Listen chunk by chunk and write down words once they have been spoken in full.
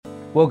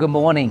Well, good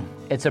morning.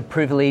 It's a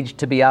privilege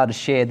to be able to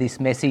share this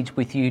message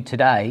with you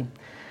today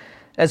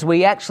as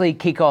we actually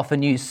kick off a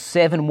new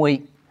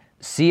 7-week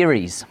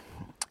series.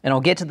 And I'll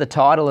get to the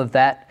title of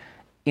that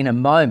in a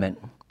moment.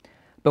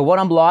 But what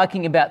I'm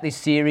liking about this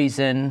series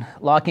and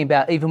liking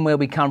about even where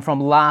we come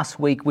from last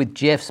week with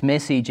Jeff's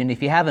message, and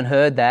if you haven't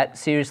heard that,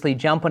 seriously,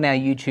 jump on our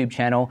YouTube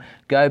channel,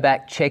 go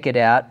back, check it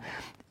out.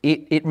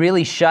 It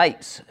really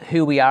shapes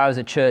who we are as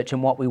a church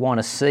and what we want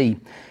to see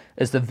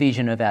as the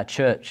vision of our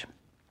church.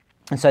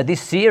 And so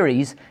this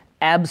series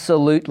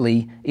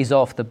absolutely is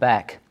off the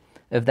back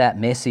of that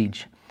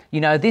message.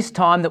 You know, this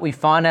time that we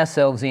find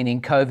ourselves in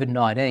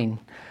COVID-19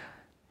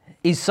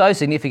 is so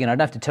significant. I don't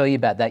have to tell you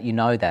about that, you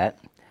know that.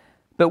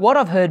 But what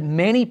I've heard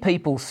many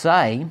people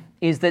say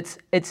is that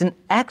it's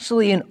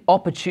actually an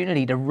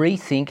opportunity to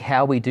rethink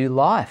how we do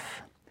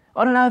life.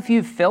 I don't know if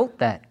you've felt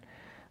that,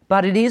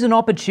 but it is an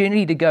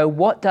opportunity to go,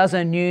 what does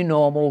a new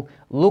normal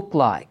look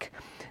like?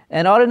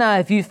 And I don't know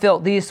if you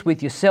felt this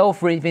with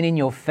yourself or even in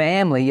your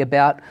family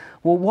about,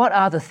 well, what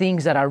are the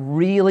things that are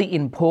really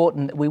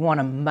important that we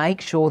want to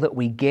make sure that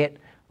we get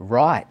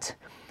right?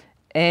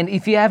 And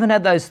if you haven't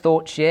had those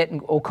thoughts yet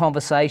or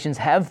conversations,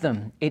 have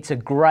them. It's a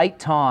great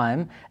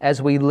time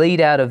as we lead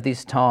out of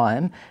this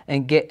time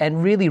and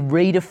really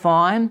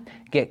redefine,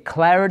 get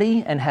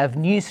clarity and have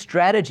new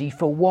strategy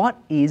for what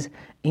is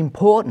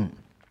important.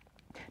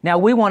 Now,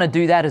 we want to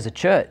do that as a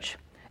church.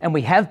 And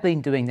we have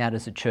been doing that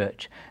as a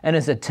church. And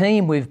as a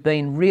team, we've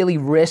been really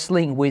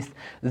wrestling with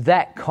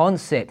that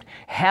concept.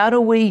 How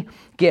do we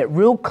get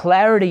real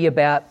clarity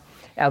about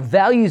our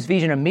values,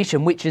 vision, and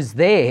mission, which is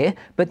there,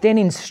 but then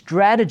in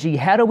strategy,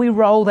 how do we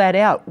roll that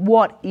out?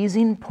 What is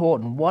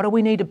important? What do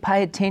we need to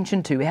pay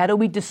attention to? How do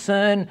we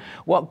discern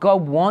what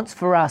God wants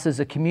for us as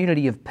a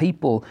community of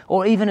people,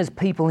 or even as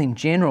people in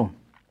general?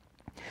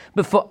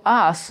 But for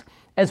us,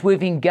 as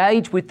we've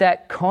engaged with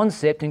that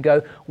concept and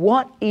go,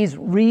 what is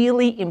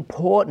really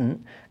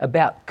important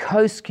about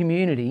Coast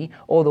community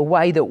or the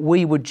way that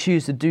we would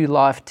choose to do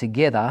life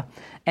together?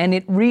 And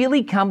it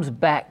really comes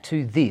back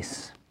to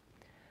this.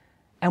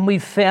 And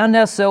we've found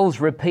ourselves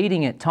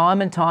repeating it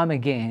time and time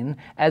again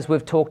as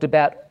we've talked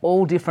about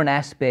all different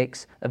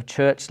aspects of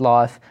church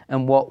life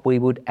and what we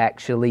would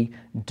actually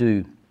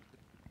do.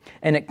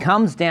 And it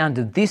comes down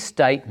to this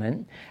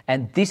statement,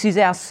 and this is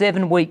our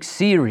 7-week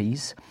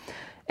series.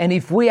 And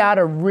if we are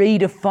to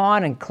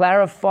redefine and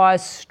clarify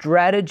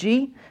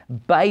strategy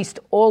based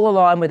all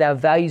aligned with our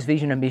values,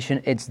 vision, and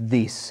mission, it's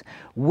this.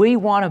 We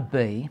want to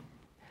be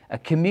a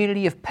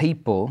community of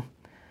people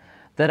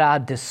that are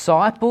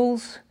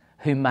disciples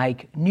who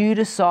make new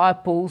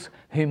disciples,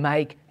 who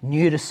make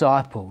new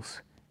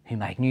disciples, who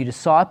make new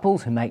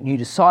disciples, who make new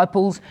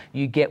disciples.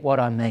 You get what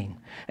I mean.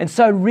 And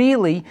so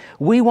really,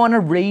 we want to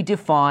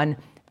redefine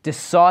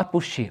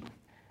discipleship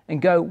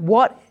and go,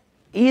 what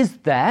is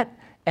that?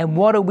 And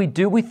what do we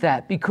do with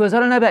that? Because I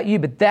don't know about you,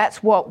 but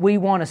that's what we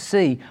want to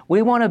see.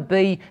 We want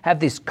to have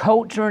this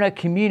culture in a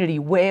community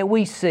where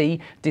we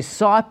see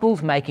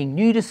disciples making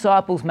new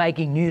disciples,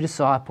 making new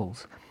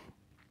disciples.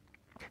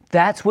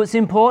 That's what's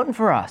important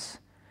for us.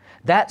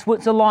 That's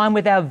what's aligned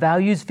with our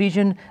values,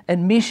 vision,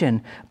 and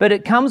mission. But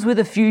it comes with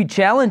a few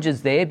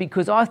challenges there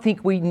because I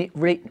think we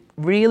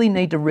really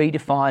need to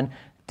redefine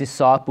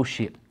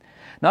discipleship.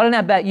 Now, I don't know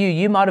about you.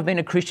 You might have been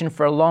a Christian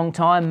for a long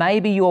time.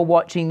 Maybe you're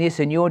watching this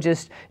and you're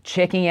just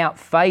checking out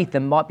faith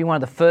and might be one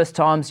of the first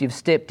times you've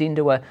stepped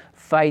into a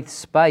faith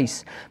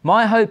space.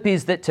 My hope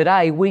is that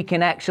today we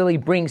can actually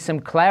bring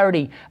some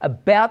clarity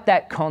about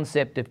that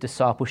concept of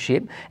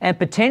discipleship and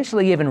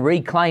potentially even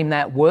reclaim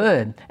that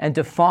word and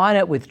define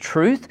it with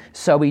truth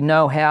so we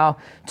know how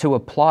to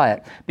apply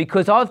it.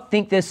 Because I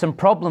think there's some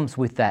problems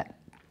with that.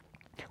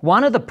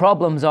 One of the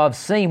problems I've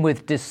seen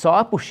with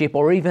discipleship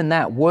or even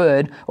that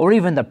word or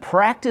even the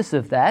practice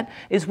of that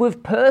is we've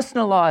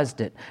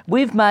personalised it.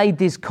 We've made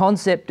this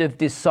concept of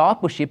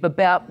discipleship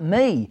about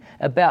me,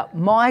 about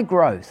my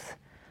growth.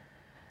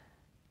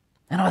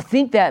 And I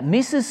think that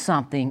misses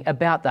something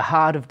about the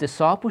heart of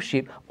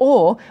discipleship.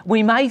 Or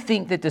we may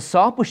think that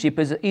discipleship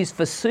is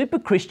for super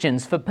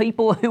Christians, for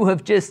people who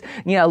have just,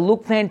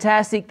 look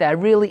fantastic, they're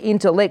really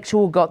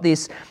intellectual, got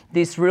this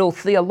real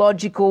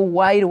theological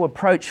way to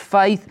approach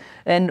faith,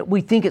 and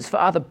we think it's for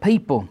other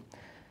people.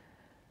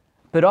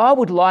 But I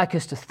would like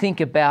us to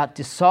think about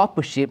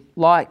discipleship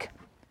like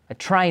a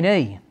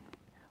trainee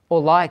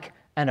or like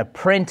an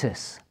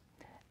apprentice.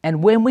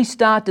 And when we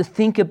start to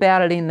think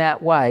about it in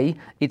that way,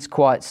 it's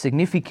quite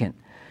significant.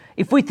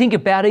 If we think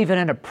about even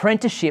an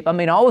apprenticeship, I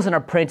was an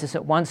apprentice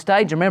at one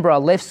stage. Remember, I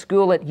left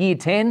school at year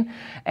 10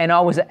 and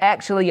I was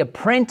actually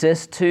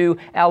apprenticed to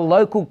our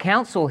local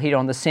council here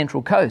on the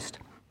Central Coast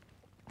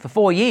for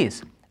 4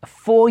 years, a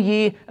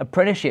 4-year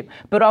apprenticeship.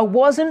 But I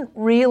wasn't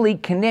really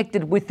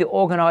connected with the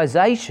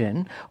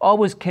organisation. I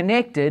was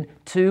connected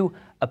to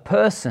a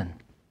person.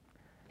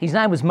 His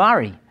name was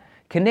Murray.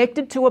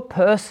 Connected to a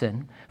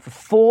person for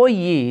 4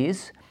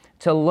 years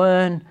to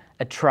learn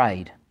a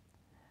trade.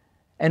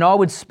 And I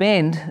would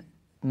spend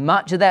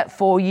much of that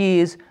 4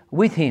 years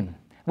with him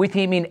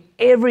in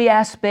every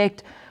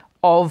aspect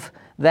of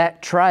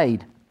that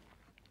trade.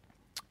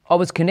 I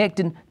was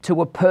connected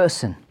to a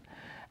person.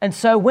 And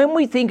so when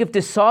we think of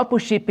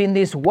discipleship in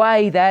this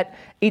way, that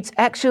it's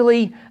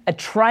actually a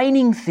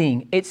training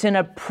thing, it's an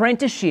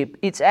apprenticeship,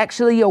 it's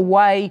actually a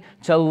way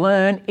to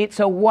learn, it's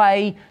a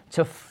way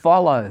to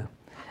follow.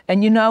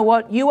 And you know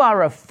what? You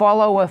are a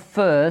follower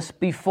first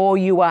before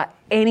you are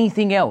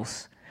anything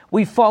else.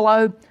 We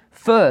follow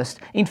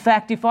first. In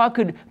fact, if I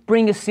could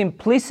bring a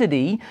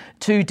simplicity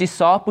to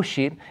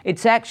discipleship,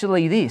 it's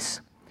actually this.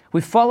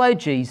 We follow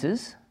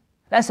Jesus.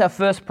 That's our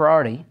first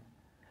priority.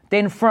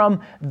 Then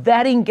from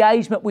that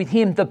engagement with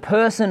him, the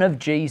person of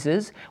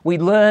Jesus, we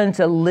learn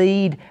to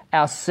lead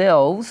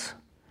ourselves.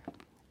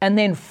 And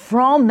then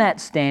from that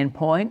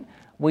standpoint,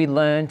 we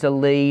learn to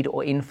lead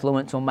or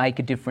influence or make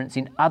a difference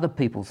in other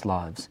people's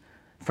lives.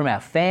 From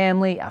our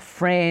family, our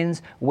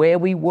friends, where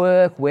we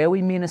work, where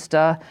we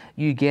minister,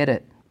 you get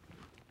it.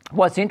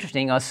 What's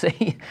interesting, I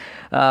see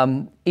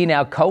in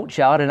our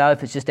culture, I don't know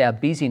if it's just our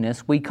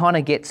busyness, we kind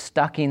of get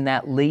stuck in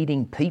that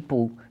leading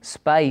people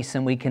space,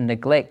 and we can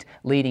neglect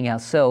leading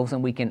ourselves,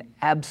 and we can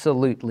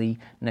absolutely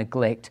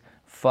neglect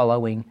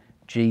following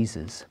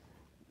Jesus.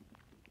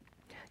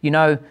 You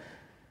know,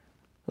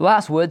 the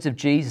last words of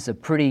Jesus are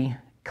pretty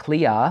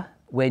clear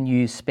when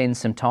you spend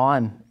some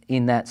time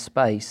in that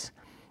space.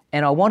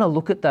 And I want to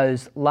look at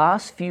those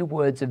last few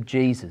words of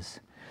Jesus.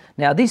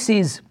 Now, this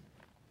is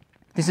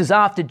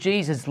after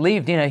Jesus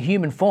lived in a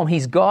human form.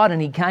 He's God,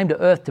 and he came to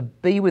earth to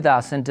be with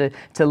us and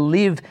to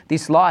live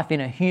this life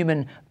in a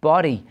human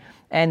body.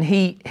 And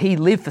he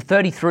lived for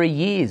 33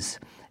 years.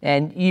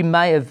 And you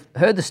may have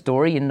heard the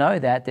story and know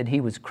that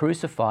he was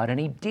crucified, and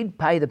he did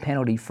pay the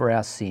penalty for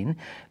our sin,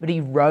 but he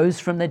rose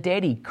from the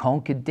dead, he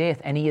conquered death,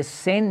 and he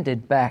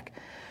ascended back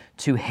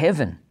to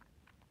heaven.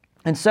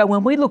 And so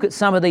when we look at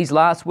some of these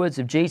last words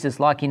of Jesus,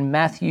 like in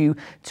Matthew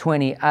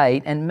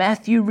 28, and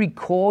Matthew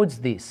records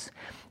this,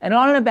 and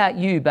I don't know about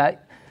you,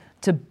 but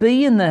to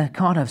be in the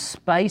kind of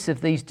space of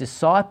these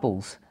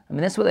disciples, I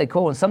mean, that's what they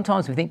call it. And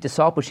sometimes we think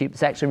discipleship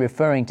is actually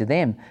referring to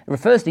them. It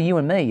refers to you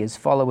and me as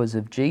followers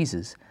of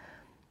Jesus.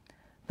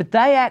 But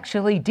they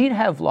actually did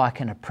have like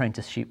an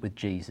apprenticeship with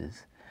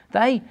Jesus.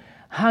 They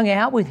hung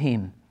out with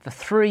him for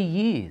 3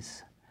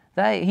 years.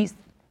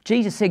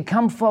 Jesus said,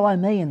 "Come follow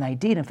me," and they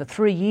did. And for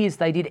 3 years,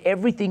 they did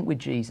everything with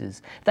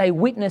Jesus. They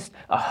witnessed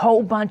a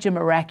whole bunch of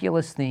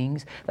miraculous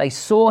things. They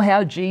saw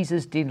how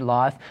Jesus did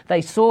life. They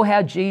saw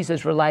how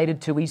Jesus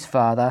related to his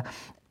Father.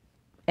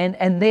 And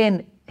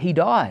then he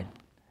died.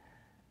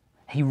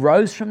 He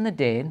rose from the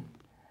dead.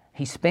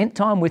 He spent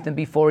time with them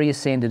before he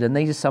ascended. And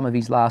these are some of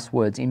his last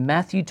words. In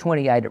Matthew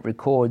 28, it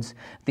records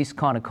this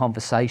kind of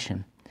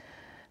conversation.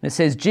 And it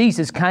says,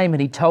 Jesus came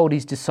and he told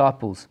his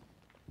disciples,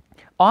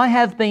 "I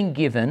have been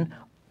given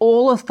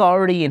all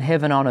authority in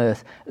heaven and on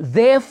earth.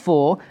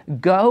 Therefore,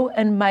 go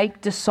and make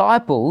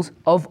disciples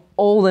of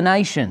all the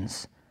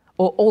nations,"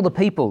 or all the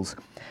peoples,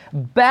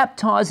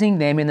 "baptizing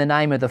them in the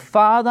name of the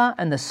Father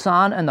and the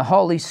Son and the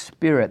Holy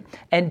Spirit,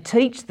 and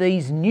teach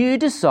these new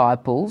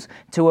disciples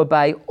to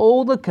obey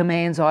all the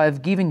commands I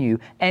have given you.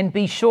 And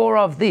be sure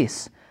of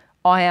this,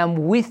 I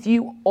am with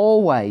you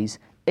always,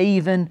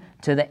 even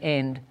to the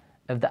end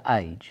of the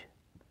age."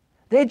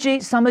 They're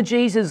some of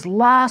Jesus'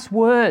 last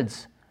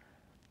words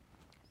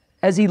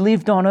as he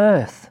lived on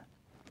earth.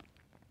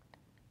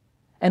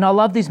 And I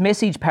love this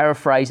Message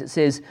paraphrase. It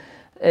says,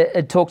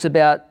 it talks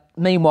about,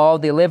 meanwhile,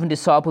 the 11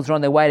 disciples are on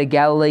their way to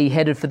Galilee,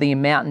 headed for the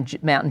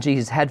mountain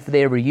Jesus had for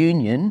their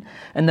reunion.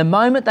 And the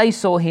moment they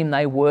saw him,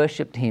 they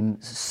worshipped him.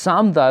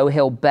 Some, though,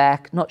 held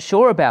back, not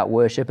sure about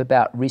worship,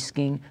 about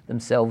risking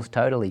themselves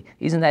totally.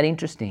 Isn't that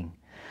interesting?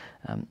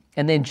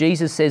 And then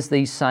Jesus says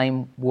these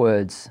same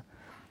words.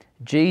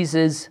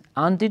 Jesus,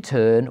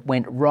 undeterred,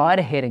 went right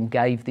ahead and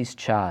gave this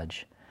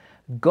charge.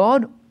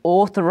 "God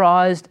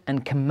authorized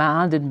and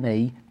commanded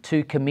me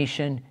to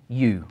commission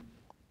you.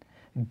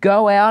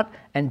 Go out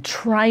and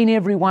train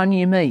everyone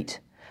you meet,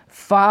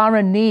 far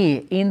and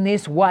near, in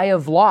this way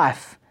of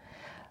life,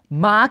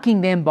 marking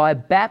them by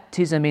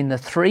baptism in the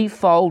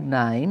threefold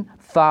name,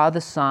 Father,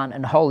 Son,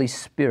 and Holy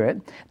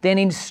Spirit. Then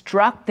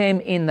instruct them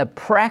in the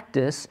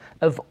practice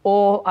of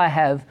all I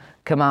have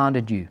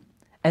commanded you.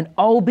 And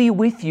I'll be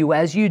with you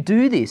as you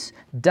do this,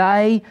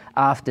 day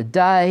after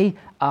day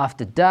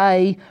after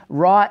day,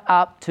 right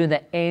up to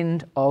the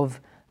end of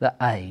the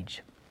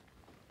age."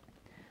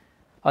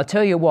 I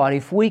tell you what,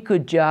 if we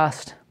could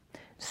just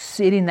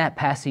sit in that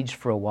passage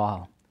for a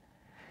while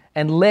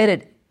and let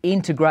it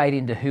integrate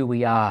into who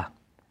we are,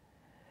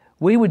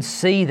 we would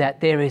see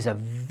that there is a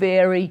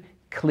very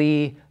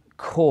clear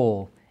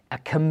call, a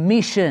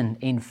commission,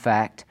 in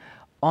fact,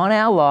 on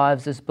our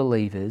lives as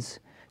believers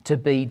to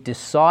be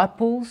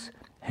disciples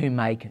who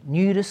make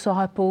new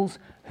disciples,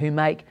 who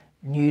make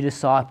new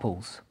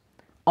disciples.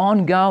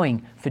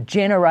 Ongoing, for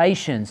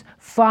generations,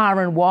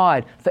 far and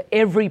wide, for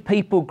every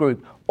people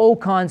group, all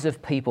kinds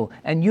of people,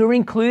 and you're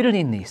included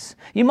in this.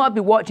 You might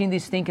be watching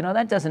this thinking, "Oh,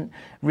 that doesn't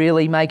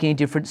really make any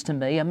difference to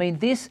me." I mean,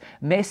 this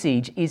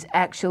message is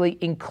actually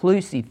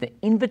inclusive. The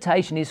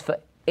invitation is for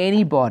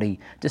anybody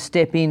to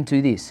step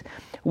into this.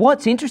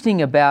 What's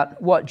interesting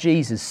about what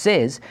Jesus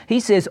says, he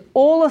says,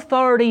 all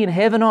authority in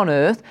heaven on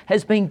earth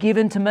has been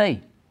given to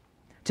me,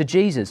 to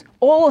Jesus.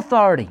 All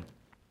authority.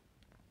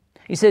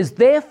 He says,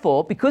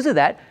 therefore, because of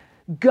that,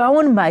 go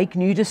and make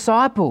new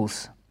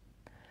disciples.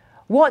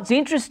 What's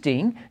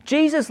interesting,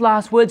 Jesus'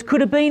 last words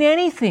could have been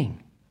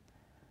anything.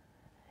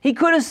 He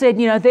could have said,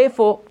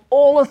 therefore,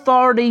 all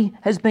authority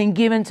has been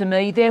given to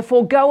me,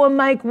 therefore go and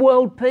make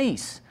world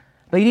peace.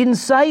 But he didn't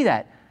say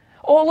that.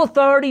 All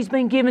authority has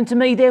been given to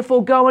me,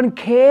 therefore go and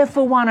care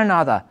for one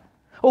another.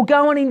 Or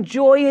go and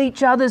enjoy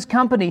each other's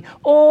company.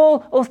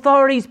 All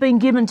authority has been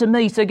given to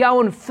me, so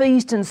go and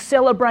feast and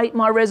celebrate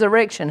my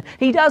resurrection.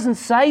 He doesn't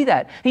say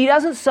that. He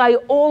doesn't say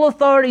all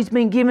authority has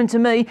been given to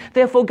me,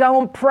 therefore go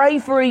and pray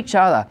for each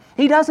other.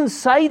 He doesn't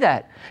say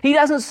that. He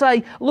doesn't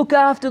say, look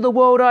after the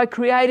world I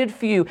created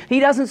for you. He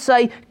doesn't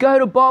say, go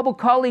to Bible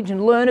college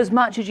and learn as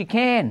much as you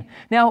can.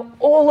 Now,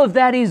 all of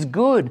that is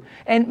good,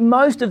 and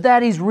most of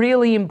that is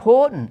really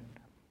important.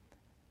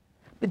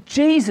 But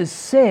Jesus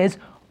says,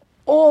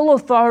 all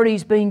authority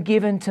has been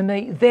given to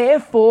me,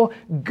 therefore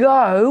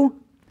go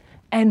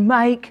and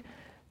make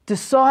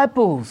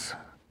disciples.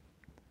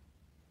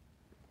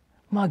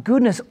 My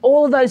goodness,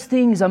 all of those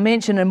things I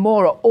mentioned and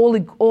more are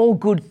all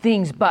good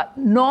things, but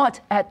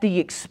not at the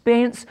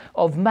expense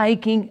of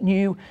making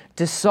new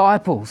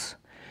disciples.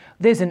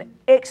 There's an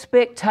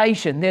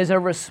expectation, there's a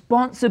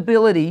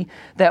responsibility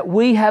that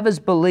we have as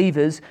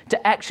believers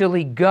to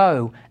actually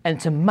go and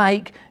to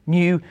make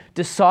new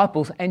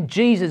disciples. And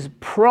Jesus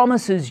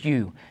promises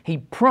you, he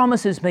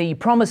promises me, he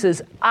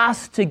promises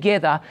us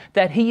together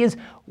that he is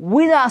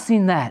with us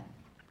in that.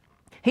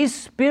 His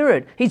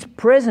Spirit, his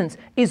presence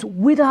is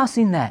with us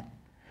in that.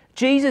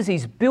 Jesus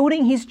is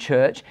building his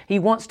church. He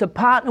wants to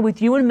partner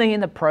with you and me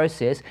in the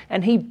process,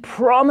 and he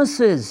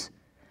promises,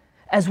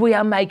 as we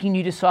are making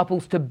new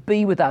disciples, to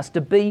be with us,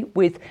 to be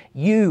with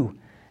you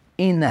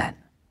in that.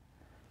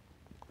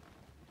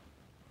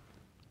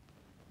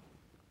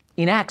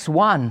 In Acts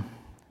 1,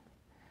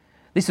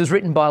 this was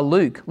written by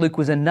Luke. Luke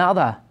was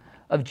another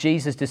of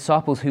Jesus'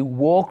 disciples who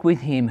walked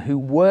with him, who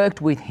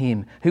worked with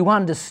him, who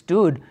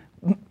understood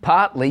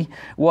partly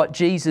what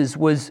Jesus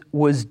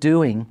was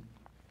doing.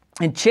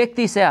 And check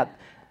this out.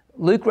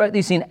 Luke wrote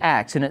this in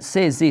Acts, and it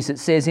says this. It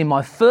says, in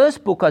my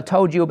first book, I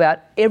told you about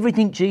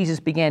everything Jesus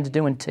began to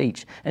do and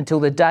teach until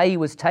the day he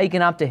was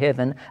taken up to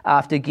heaven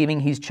after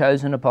giving his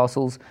chosen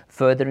apostles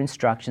further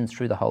instructions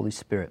through the Holy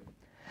Spirit.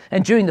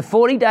 And during the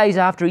 40 days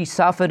after he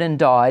suffered and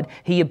died,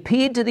 he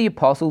appeared to the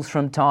apostles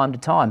from time to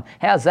time.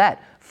 How's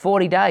that?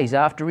 40 days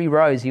after he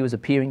rose, he was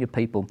appearing to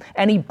people.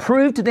 And he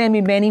proved to them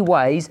in many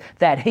ways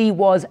that he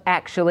was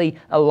actually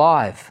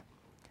alive.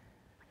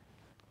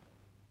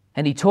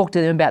 And he talked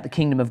to them about the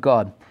kingdom of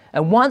God.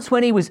 And once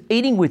when he was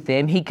eating with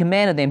them, he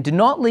commanded them, do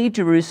not leave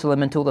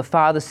Jerusalem until the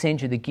Father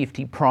sends you the gift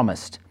he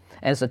promised.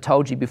 As I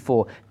told you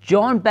before,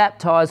 John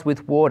baptized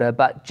with water,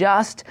 but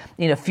just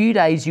in a few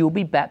days you'll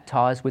be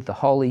baptized with the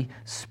Holy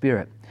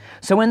Spirit.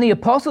 So when the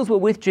apostles were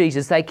with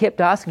Jesus, they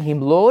kept asking him,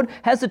 Lord,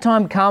 has the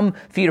time come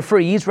for you to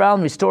free Israel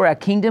and restore our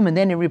kingdom? And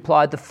then he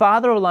replied, the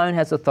Father alone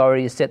has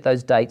authority to set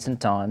those dates and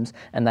times,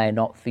 and they are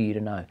not for you to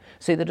know.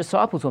 See, the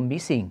disciples were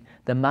missing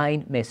the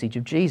main message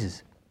of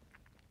Jesus.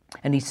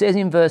 And he says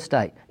in verse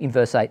 8,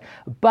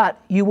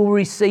 but you will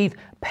receive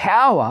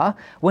power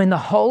when the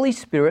Holy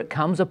Spirit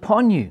comes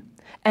upon you,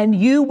 and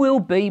you will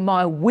be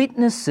my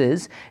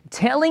witnesses,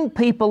 telling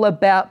people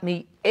about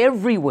me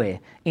everywhere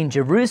in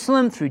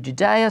Jerusalem, through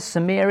Judea,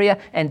 Samaria,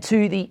 and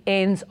to the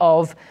ends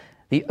of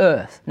the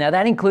earth. Now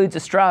that includes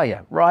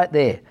Australia, right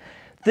there.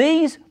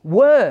 These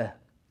were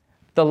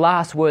the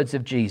last words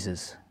of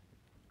Jesus.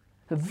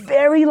 The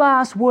very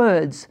last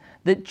words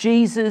that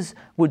Jesus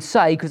would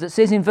say, because it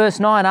says in verse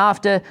 9,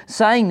 after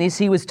saying this,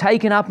 he was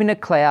taken up in a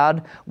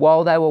cloud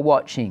while they were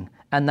watching,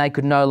 and they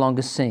could no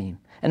longer see him.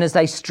 And as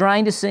they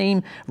strained to see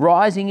him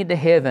rising into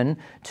heaven,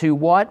 two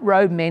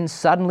white-robed men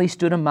suddenly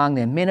stood among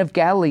them. Men of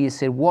Galilee, he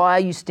said, why are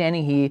you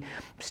standing here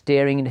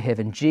staring into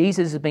heaven?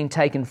 Jesus has been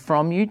taken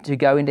from you to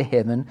go into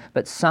heaven,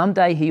 but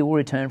someday he will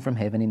return from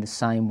heaven in the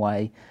same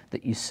way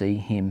that you see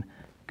him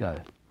go.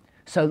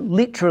 So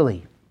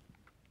literally,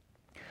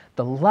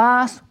 the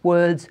last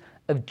words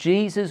of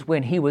Jesus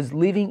when he was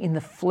living in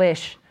the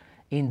flesh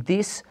in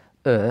this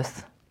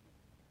earth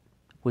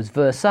was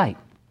verse 8.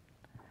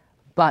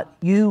 But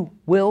you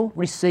will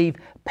receive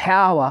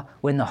power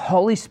when the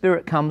Holy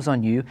Spirit comes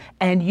on you,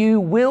 and you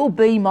will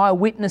be my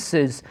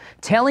witnesses,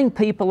 telling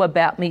people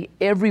about me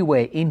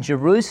everywhere in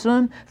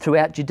Jerusalem,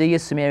 throughout Judea,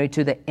 Samaria,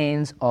 to the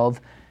ends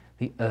of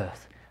the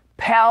earth.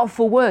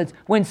 Powerful words.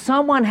 When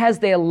someone has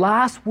their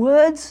last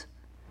words,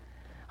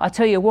 I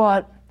tell you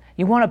what,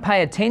 you want to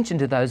pay attention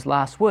to those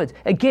last words.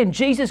 Again,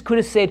 Jesus could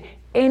have said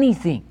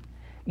anything,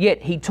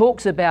 yet he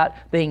talks about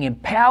being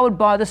empowered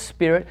by the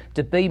Spirit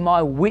to be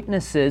my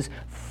witnesses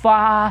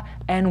far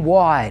and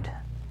wide.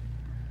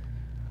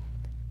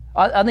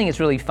 I think it's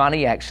really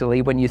funny,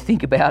 actually, when you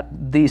think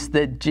about this,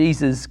 that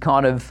Jesus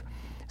kind of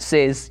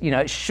says,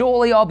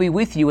 surely I'll be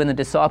with you when the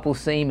disciples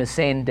see him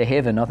ascend to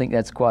heaven. I think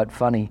that's quite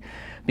funny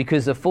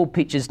because the full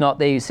picture's not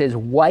there. He says,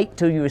 wait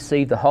till you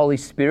receive the Holy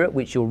Spirit,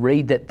 which you'll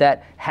read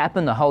that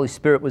happened. The Holy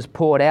Spirit was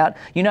poured out.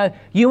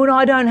 You and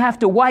I don't have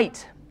to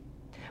wait.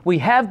 We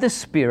have the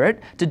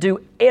Spirit to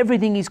do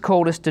everything He's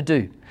called us to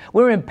do.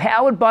 We're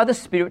empowered by the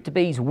Spirit to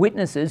be His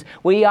witnesses.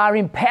 We are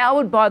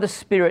empowered by the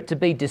Spirit to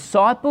be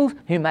disciples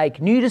who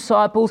make new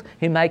disciples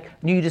who make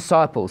new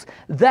disciples.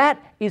 That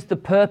is the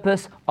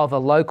purpose of a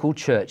local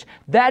church.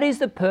 That is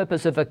the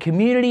purpose of a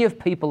community of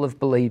people, of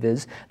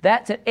believers.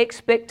 That's an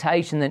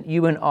expectation that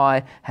you and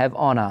I have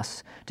on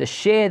us, to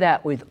share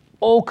that with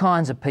all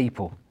kinds of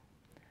people.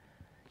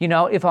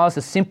 If I was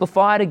to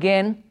simplify it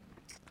again,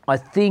 I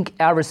think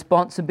our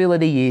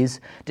responsibility is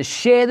to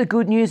share the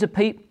good news of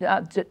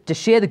to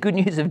share the good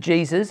news of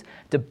Jesus,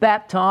 to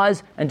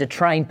baptise and to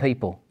train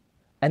people,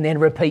 and then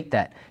repeat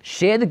that.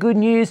 Share the good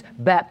news,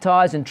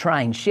 baptise and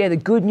train. Share the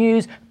good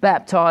news,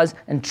 baptise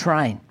and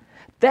train.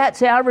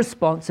 That's our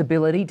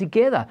responsibility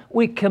together.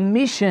 We're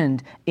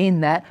commissioned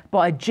in that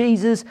by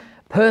Jesus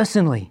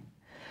personally.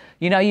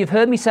 You've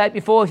heard me say it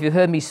before, if you've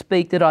heard me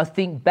speak, that I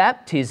think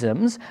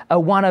baptisms are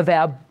one of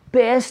our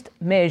best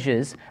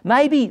measures,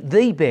 maybe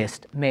the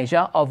best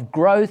measure of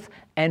growth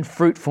and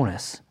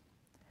fruitfulness.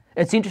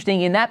 It's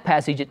interesting, in that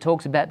passage it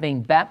talks about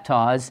being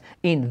baptised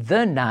in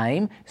the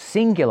name,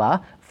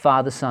 singular,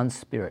 Father, Son,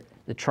 Spirit,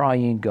 the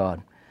triune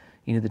God,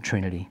 the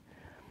Trinity.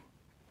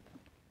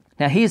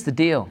 Now here's the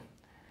deal.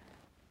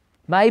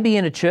 Maybe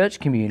in a church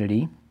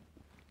community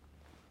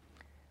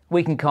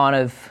we can kind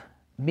of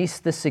miss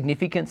the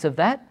significance of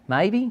that,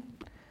 maybe.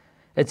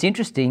 It's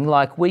interesting,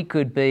 like we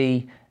could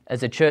be,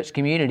 as a church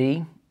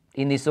community,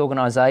 in this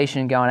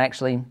organisation going,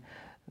 actually,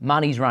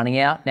 money's running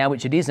out now,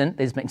 which it isn't.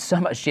 There's been so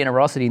much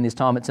generosity in this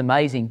time, it's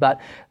amazing. But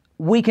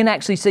we can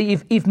actually see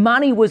if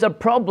money was a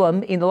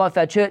problem in the life of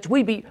our church,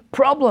 we'd be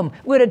problem.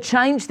 We're to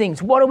change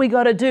things. What do we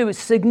got to do? It's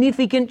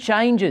significant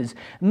changes,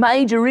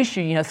 major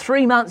issue.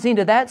 3 months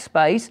into that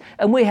space,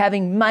 and we're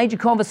having major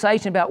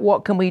conversation about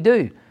what can we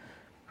do.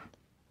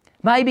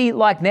 Maybe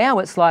like now,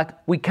 it's like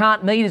we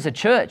can't meet as a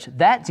church.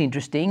 That's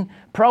interesting.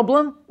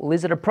 Problem? Well,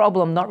 is it a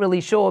problem? Not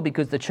really sure,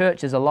 because the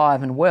church is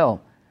alive and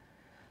well.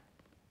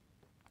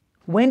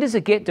 When does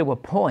it get to a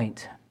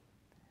point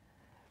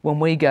when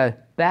we go,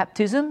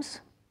 baptisms?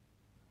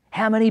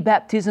 How many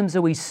baptisms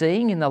are we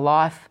seeing in the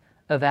life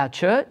of our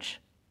church?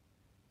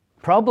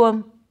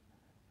 Problem.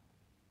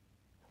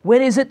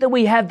 When is it that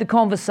we have the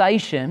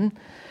conversation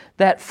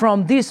that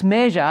from this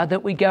measure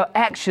that we go,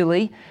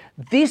 actually,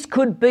 this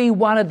could be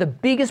one of the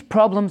biggest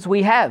problems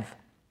we have?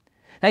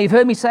 Now, you've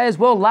heard me say as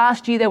well,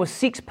 last year there were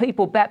 6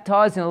 people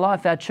baptised in the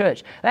life of our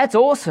church. That's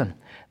awesome.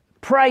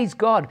 Praise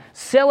God.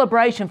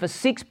 Celebration for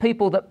 6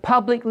 people that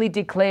publicly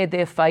declared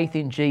their faith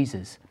in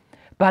Jesus.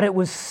 But it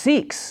was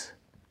 6.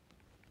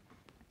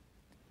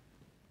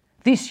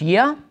 This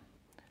year,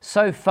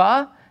 so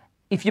far,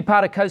 if you're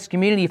part of Coast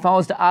Community, if I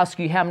was to ask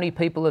you how many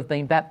people have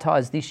been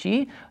baptised this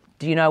year,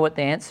 do you know what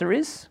the answer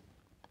is?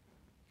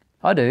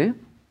 I do.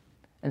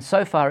 And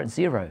so far it's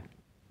 0.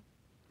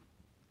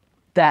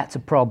 That's a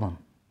problem.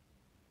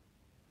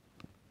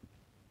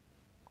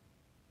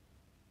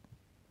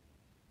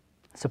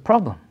 It's a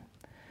problem.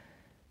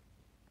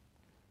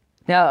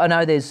 Now, I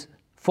know there's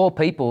 4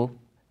 people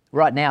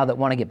right now that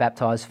want to get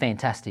baptised.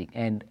 Fantastic.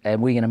 And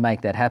we're going to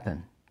make that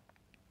happen.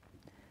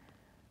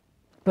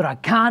 But I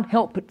can't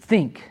help but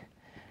think,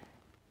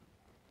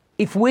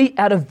 if we,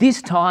 out of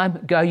this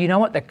time, go, you know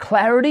what, the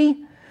clarity,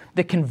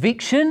 the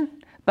conviction,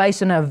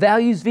 based on our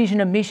values, vision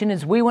and mission,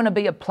 is we want to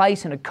be a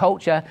place and a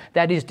culture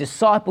that is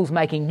disciples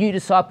making new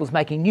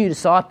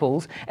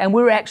disciples, and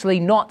we're actually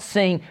not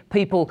seeing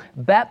people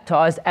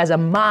baptised as a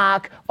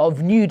mark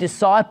of new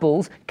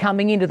disciples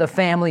coming into the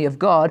family of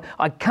God.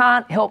 I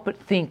can't help but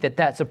think that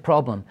that's a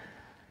problem.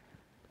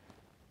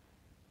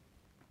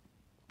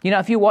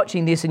 If you're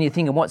watching this and you're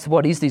thinking,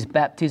 what is this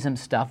baptism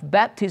stuff?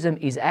 Baptism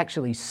is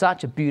actually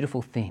such a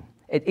beautiful thing.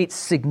 It's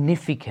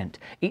significant.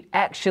 It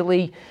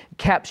actually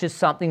captures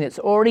something that's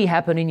already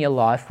happened in your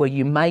life, where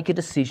you make a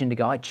decision to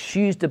go, I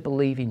choose to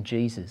believe in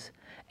Jesus.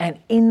 And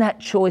in that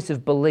choice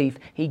of belief,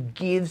 He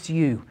gives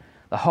you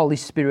the Holy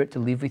Spirit to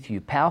live with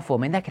you. Powerful. I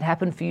mean, that can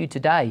happen for you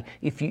today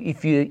if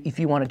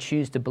you want to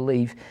choose to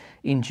believe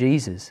in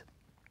Jesus.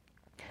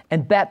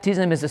 And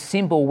baptism is a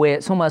symbol where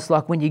it's almost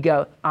like when you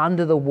go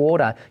under the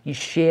water, you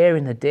share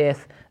in the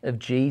death of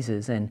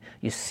Jesus and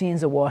your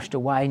sins are washed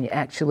away,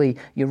 and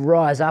you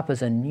rise up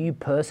as a new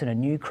person, a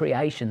new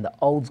creation. The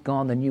old's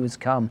gone, the new has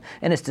come.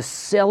 And it's to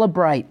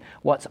celebrate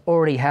what's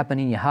already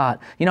happened in your heart.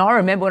 I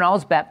remember when I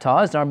was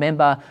baptised, I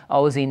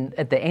was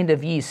at the end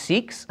of year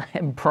 6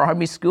 in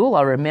primary school.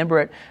 I remember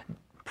it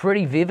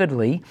pretty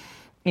vividly.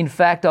 In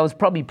fact, I was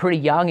probably pretty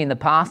young in the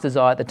pastor's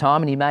eye at the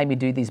time, and he made me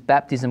do this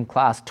baptism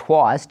class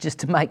twice just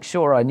to make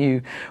sure I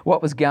knew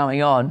what was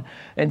going on.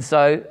 And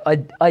so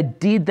I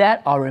did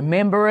that. I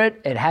remember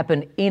it. It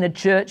happened in a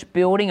church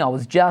building. I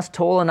was just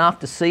tall enough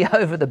to see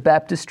over the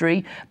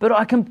baptistry, but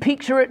I can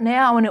picture it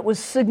now, and it was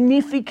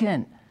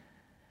significant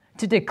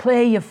to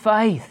declare your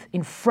faith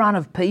in front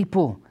of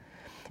people.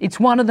 It's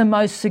one of the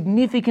most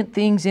significant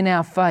things in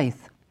our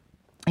faith.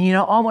 And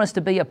I want us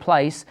to be a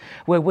place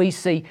where we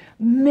see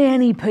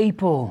many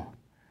people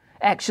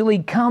actually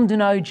come to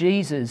know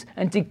Jesus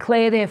and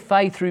declare their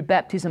faith through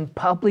baptism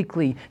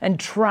publicly and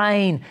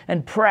train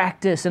and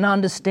practice and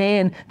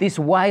understand this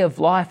way of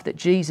life that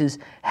Jesus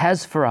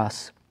has for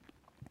us.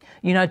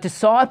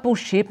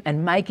 Discipleship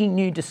and making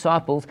new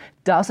disciples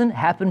doesn't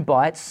happen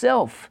by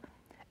itself.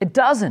 It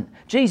doesn't.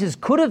 Jesus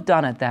could have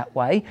done it that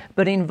way,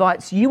 but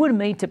invites you and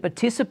me to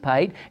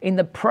participate in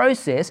the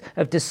process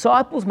of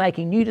disciples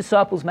making new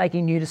disciples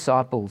making new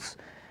disciples.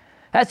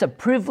 That's a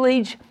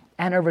privilege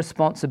and a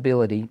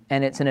responsibility,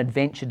 and it's an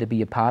adventure to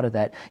be a part of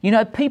that.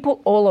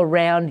 People all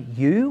around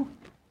you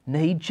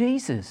need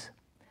Jesus.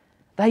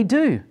 They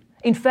do.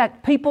 In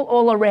fact, people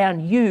all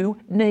around you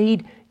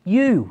need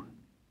you.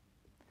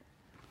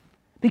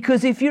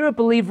 Because if you're a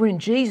believer in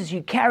Jesus,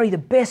 you carry the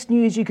best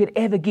news you could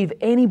ever give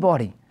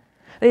anybody.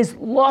 There's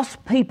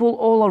lost people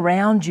all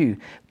around you.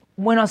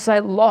 When I say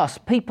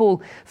lost,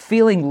 people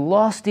feeling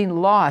lost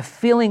in life,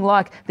 feeling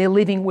like they're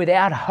living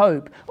without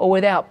hope or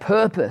without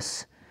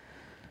purpose.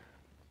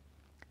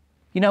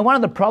 One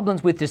of the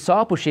problems with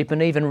discipleship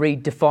and even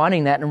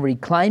redefining that and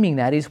reclaiming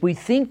that is we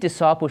think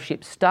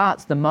discipleship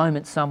starts the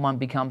moment someone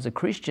becomes a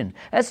Christian.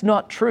 That's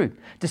not true.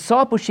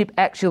 Discipleship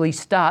actually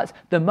starts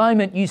the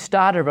moment you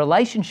start a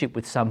relationship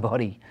with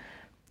somebody.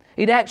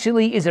 It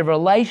actually is a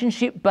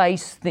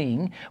relationship-based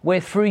thing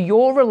where through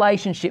your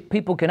relationship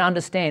people can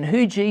understand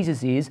who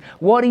Jesus is,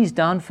 what He's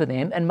done for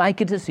them, and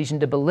make a decision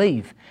to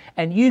believe.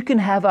 And you can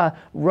have a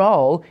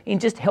role in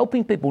just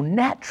helping people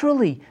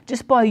naturally,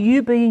 just by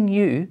you being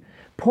you,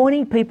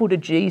 pointing people to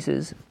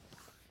Jesus,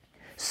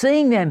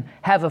 seeing them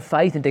have a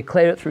faith and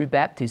declare it through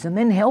baptism,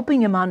 then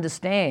helping them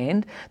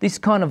understand this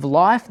kind of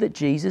life that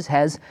Jesus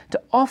has to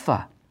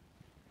offer.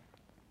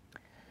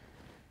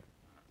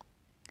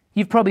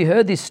 You've probably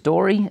heard this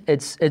story.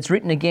 It's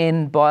written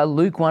again by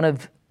Luke, one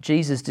of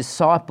Jesus'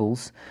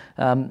 disciples.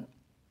 And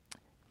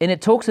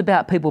it talks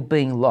about people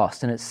being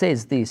lost. And it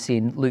says this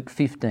in Luke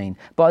 15.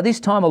 By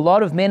this time, a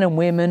lot of men and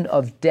women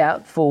of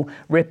doubtful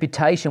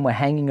reputation were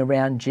hanging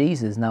around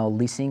Jesus and they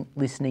were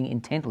listening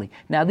intently.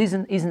 Now,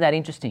 isn't that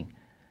interesting?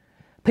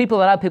 People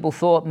that other people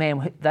thought,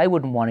 man, they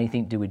wouldn't want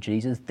anything to do with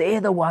Jesus.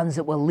 They're the ones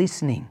that were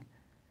listening.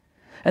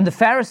 And the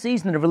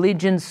Pharisees and the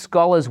religion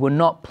scholars were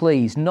not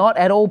pleased, not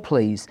at all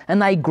pleased.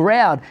 And they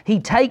growled, he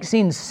takes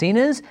in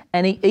sinners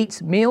and he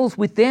eats meals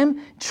with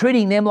them,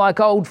 treating them like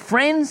old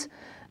friends.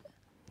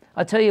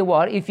 I tell you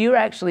what, if you're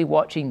actually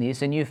watching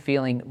this and you're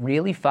feeling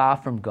really far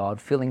from God,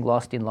 feeling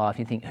lost in life,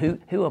 you think,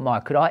 who am I?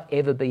 Could I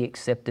ever be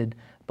accepted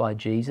by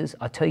Jesus?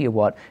 I tell you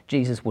what,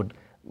 Jesus would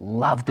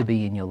love to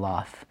be in your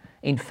life.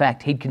 In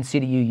fact, He'd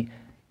consider you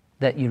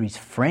that you're His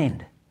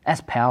friend.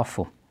 That's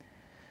powerful.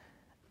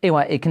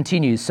 Anyway, it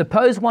continues.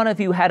 Suppose one of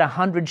you had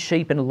 100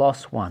 sheep and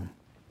lost one.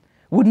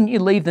 Wouldn't you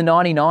leave the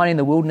 99 in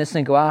the wilderness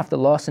and go after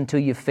the lost until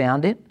you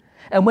found it?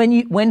 And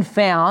when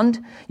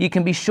found, you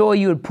can be sure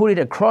you would put it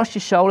across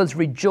your shoulders,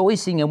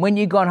 rejoicing. And when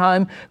you got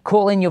home,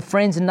 call in your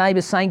friends and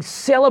neighbours saying,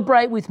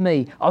 celebrate with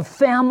me, I've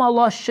found my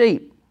lost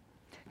sheep.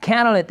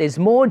 Count on it, there's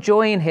more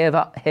joy in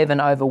heaven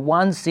over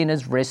one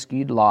sinner's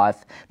rescued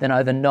life than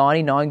over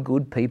 99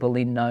 good people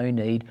in no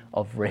need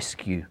of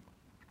rescue.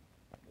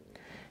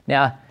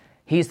 Now,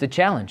 here's the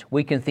challenge.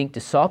 We can think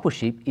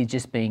discipleship is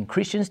just being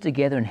Christians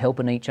together and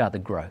helping each other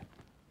grow.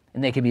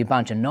 And there can be a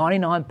bunch of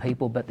 99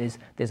 people, but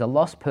there's a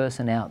lost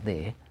person out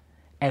there,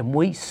 and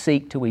we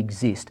seek to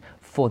exist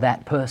for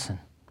that person.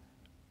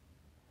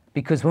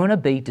 Because we want to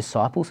be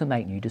disciples who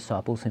make new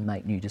disciples who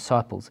make new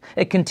disciples.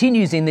 It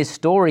continues in this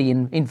story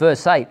in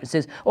verse 8. It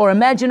says, or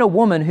imagine a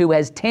woman who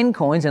has 10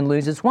 coins and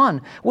loses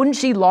one. Wouldn't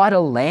she light a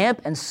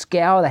lamp and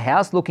scour the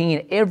house, looking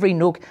in every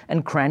nook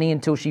and cranny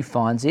until she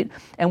finds it?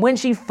 And when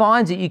she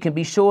finds it, you can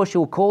be sure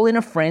she'll call in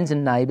her friends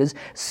and neighbours,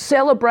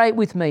 celebrate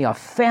with me, I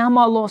found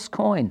my lost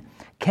coin.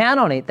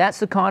 Count on it, that's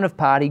the kind of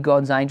party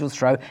God's angels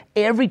throw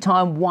every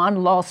time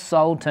one lost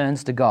soul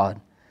turns to God.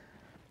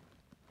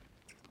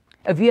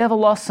 Have you ever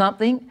lost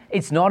something?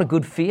 It's not a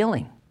good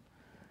feeling.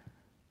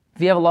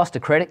 Have you ever lost a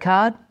credit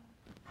card?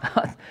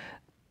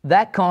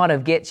 That kind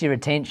of gets your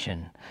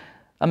attention.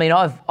 I mean,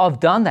 I've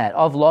done that.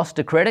 I've lost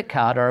a credit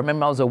card. I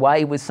remember I was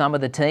away with some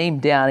of the team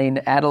down in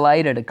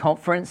Adelaide at a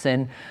conference,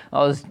 and I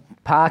was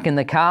parking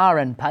the car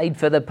and paid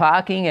for the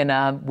parking,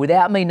 and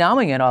without me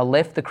knowing it, I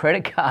left the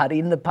credit card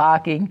in the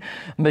parking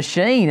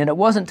machine. And it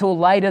wasn't till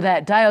later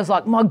that day I was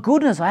like, my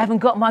goodness, I haven't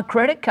got my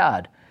credit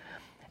card.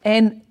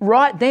 And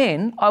right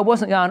then, I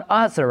wasn't going,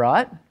 oh, that's all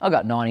right. I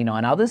got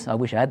 99 others. I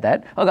wish I had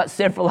that. I got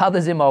several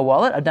others in my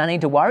wallet. I don't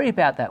need to worry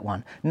about that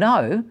one.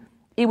 No,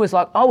 it was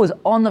like I was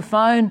on the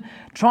phone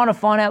trying to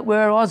find out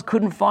where I was,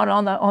 couldn't find it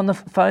on the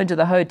phone to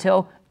the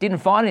hotel, didn't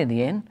find it in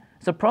the end.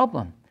 It's a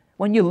problem.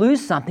 When you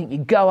lose something, you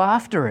go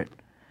after it.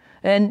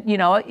 And, you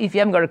know, if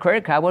you haven't got a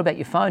credit card, what about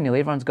your phone?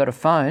 Everyone's got a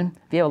phone.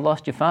 Have you ever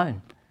lost your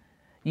phone?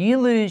 You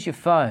lose your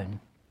phone,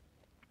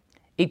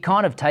 it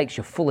kind of takes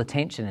your full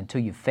attention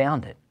until you've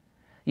found it.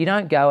 You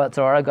don't go, it's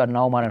all right, I've got an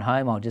old one at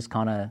home, I'll just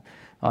kind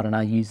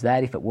of, use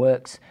that if it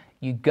works.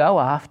 You go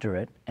after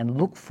it and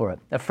look for it.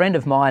 A friend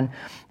of mine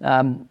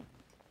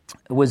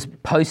was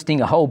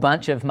posting a whole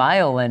bunch of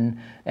mail and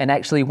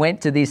actually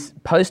went to this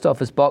post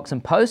office box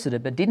and posted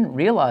it, but didn't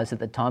realise at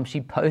the time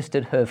she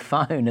posted her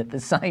phone at the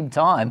same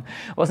time.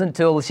 It wasn't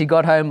until she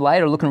got home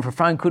later looking for a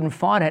phone, couldn't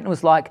find it,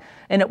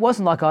 and it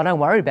wasn't like, oh, don't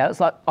worry about it. It's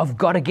like, I've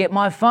got to get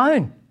my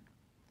phone.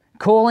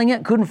 Calling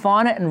it, couldn't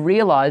find it, and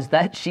realised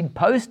that she'd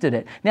posted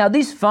it. Now,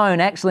 this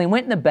phone actually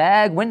went in the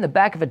bag, went in the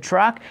back of a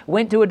truck,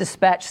 went to a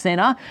dispatch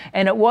centre,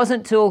 and it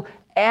wasn't till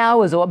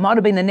hours, or it might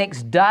have been the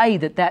next day,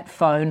 that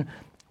phone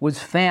was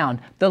found.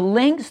 The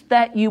lengths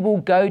that you will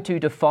go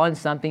to find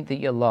something that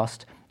you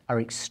lost are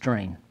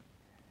extreme.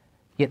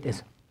 Yet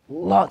there's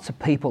lots of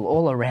people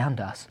all around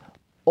us,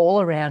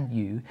 all around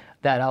you,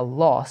 that are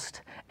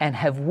lost. And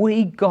have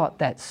we got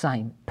that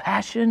same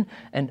passion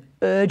and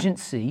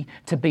urgency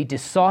to be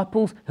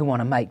disciples who want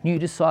to make new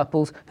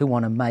disciples, who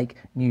want to make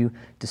new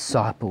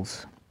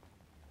disciples?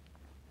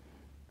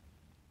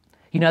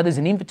 You know, there's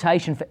an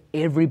invitation for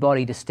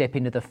everybody to step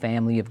into the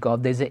family of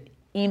God. There's an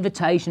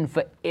invitation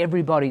for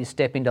everybody to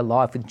step into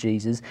life with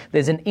Jesus.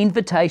 There's an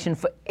invitation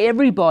for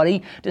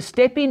everybody to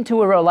step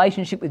into a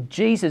relationship with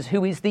Jesus,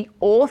 who is the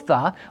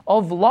author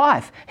of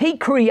life. He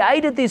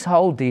created this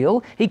whole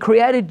deal. He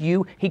created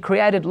you. He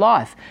created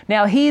life.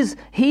 Now, here's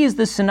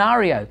the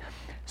scenario.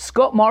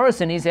 Scott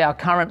Morrison is our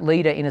current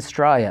leader in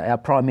Australia, our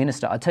Prime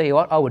Minister. I tell you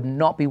what, I would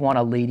not be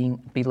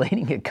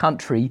leading a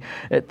country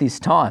at this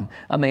time.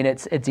 I mean,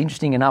 it's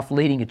interesting enough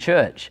leading a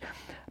church.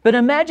 But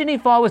imagine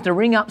if I was to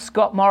ring up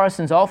Scott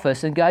Morrison's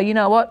office and go, you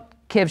know what,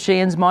 Kev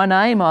Sheehan's my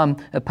name. I'm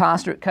a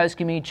pastor at Coast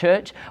Community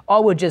Church. I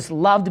would just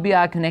love to be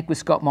able to connect with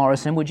Scott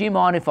Morrison. Would you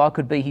mind if I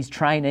could be his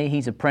trainee,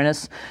 his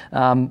apprentice,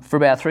 for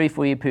about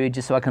 3-4 year period,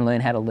 just so I can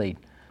learn how to lead?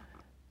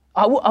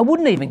 I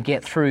wouldn't even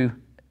get through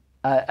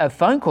a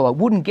phone call. I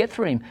wouldn't get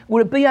through him.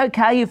 Would it be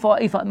okay if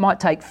I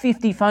might take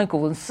 50 phone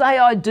calls and say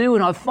I do,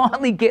 and I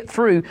finally get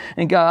through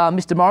and go,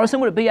 Mr. Morrison,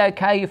 would it be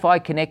okay if I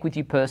connect with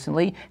you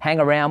personally, hang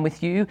around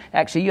with you?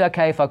 Actually, are you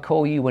okay if I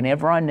call you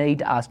whenever I need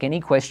to ask any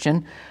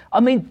question?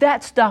 I mean,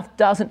 that stuff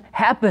doesn't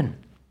happen.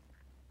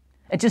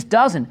 It just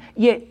doesn't.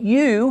 Yet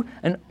you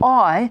and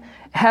I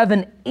have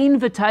an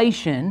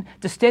invitation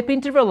to step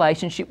into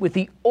relationship with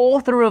the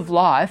author of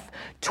life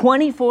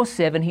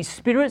 24/7. His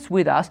Spirit's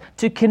with us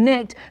to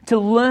connect, to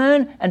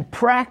learn and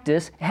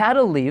practice how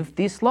to live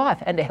this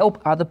life and to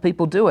help other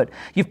people do it.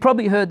 You've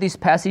probably heard this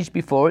passage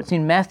before. It's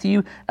in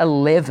Matthew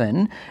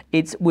 11.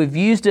 We've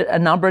used it a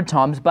number of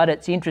times, but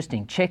it's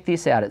interesting. Check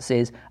this out. It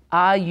says,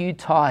 "Are you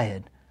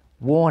tired,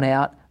 worn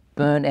out,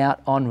 burnt out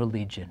on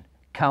religion?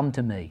 Come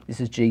to me." This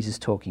is Jesus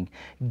talking.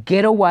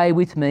 "Get away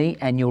with me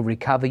and you'll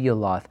recover your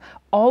life.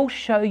 I'll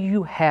show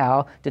you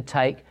how to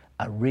take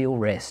a real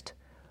rest.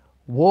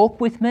 Walk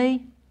with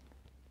me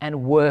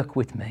and work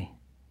with me.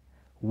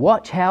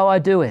 Watch how I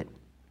do it."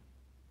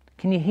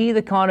 Can you hear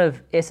the kind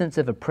of essence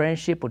of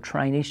apprenticeship or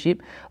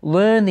traineeship?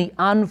 Learn the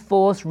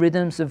unforced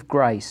rhythms of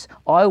grace.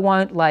 I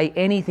won't lay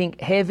anything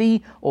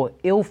heavy or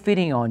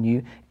ill-fitting on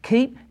you.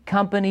 Keep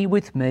company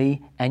with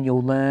me and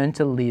you'll learn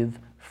to live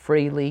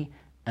freely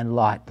and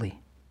lightly.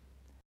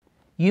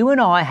 You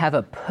and I have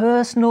a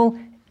personal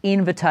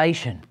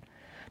invitation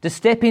to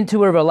step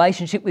into a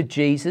relationship with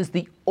Jesus,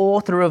 the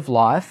author of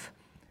life,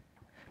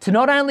 to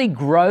not only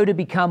grow to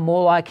become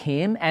more like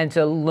him and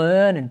to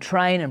learn and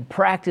train and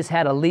practice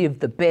how to live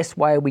the best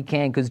way we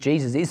can, because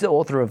Jesus is the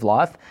author of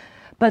life,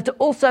 but to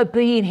also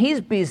be in his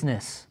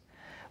business,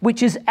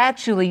 which is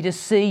actually to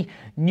see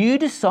new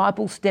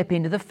disciples step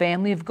into the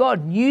family of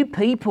God, new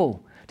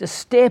people to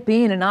step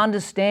in and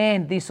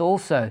understand this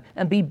also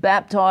and be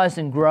baptised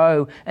and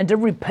grow and to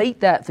repeat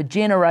that for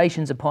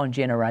generations upon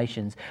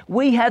generations.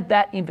 We have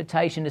that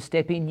invitation to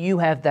step in. You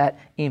have that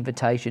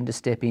invitation to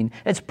step in.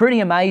 It's pretty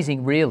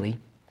amazing, really.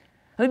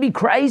 It would be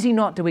crazy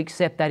not to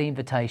accept that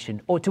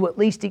invitation or to at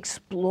least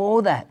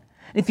explore that.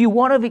 If you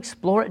want to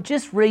explore it,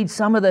 just read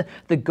some of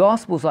the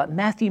Gospels like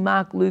Matthew,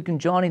 Mark, Luke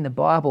and John in the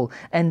Bible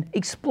and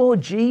explore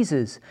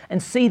Jesus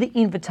and see the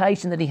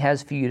invitation that he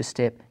has for you to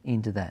step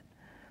into that.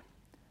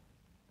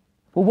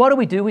 Well, what do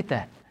we do with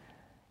that?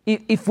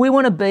 If we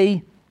want to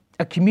be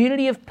a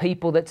community of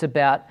people that's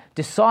about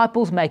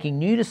disciples making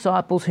new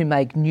disciples who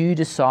make new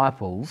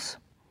disciples,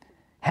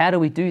 how do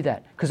we do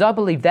that? Because I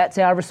believe that's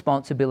our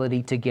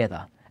responsibility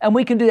together. And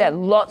we can do that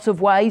lots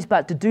of ways,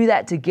 but to do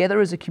that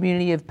together as a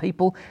community of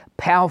people,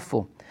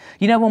 powerful.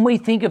 You know, when we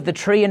think of the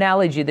tree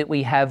analogy that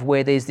we have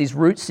where there's this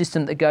root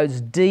system that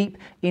goes deep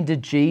into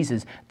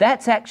Jesus,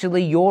 that's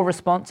actually your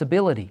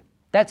responsibility.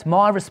 That's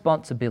my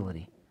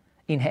responsibility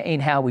in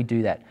how we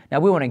do that. Now,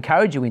 we want to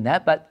encourage you in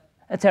that, but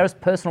that's our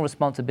personal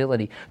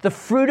responsibility. The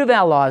fruit of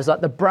our lives,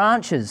 like the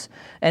branches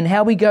and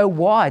how we go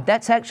wide,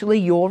 that's actually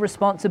your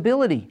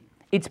responsibility.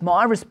 It's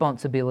my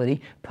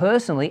responsibility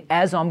personally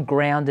as I'm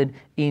grounded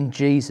in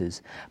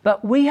Jesus.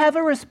 But we have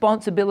a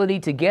responsibility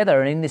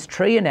together, and in this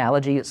tree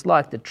analogy, it's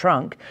like the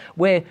trunk,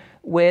 where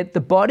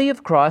the body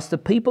of Christ, the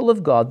people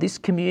of God, this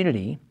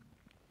community,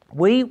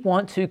 we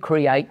want to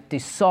create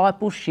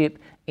discipleship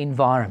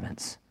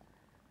environments.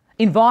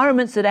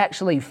 Environments that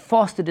actually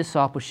foster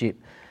discipleship.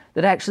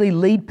 that actually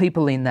lead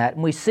people in that.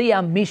 And we see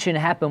our mission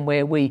happen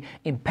where we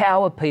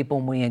empower people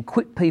and we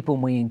equip people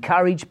and we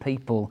encourage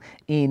people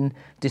in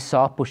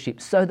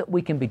discipleship so that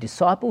we can be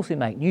disciples who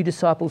make new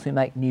disciples who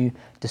make new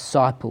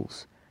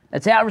disciples.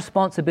 It's our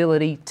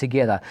responsibility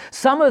together.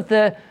 Some of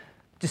the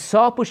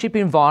discipleship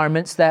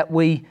environments that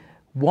we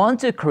want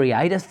to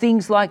create are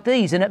things like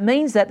these. And it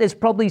means that there's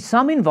probably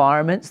some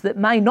environments that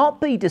may not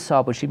be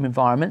discipleship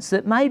environments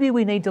that maybe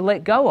we need to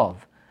let go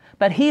of.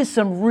 But here's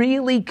some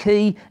really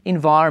key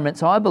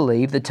environments, I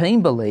believe, the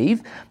team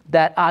believe,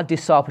 that are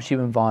discipleship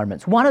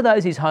environments. One of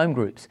those is home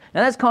groups.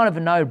 Now that's kind of a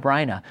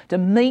no-brainer, to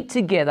meet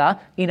together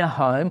in a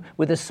home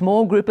with a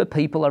small group of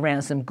people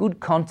around some good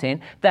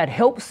content that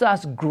helps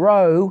us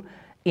grow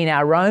in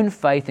our own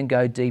faith and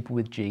go deeper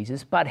with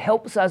Jesus, but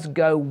helps us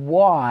go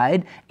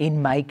wide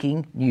in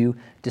making new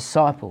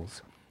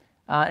disciples.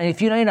 And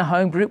if you're in a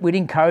home group, we'd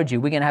encourage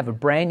you. We're going to have a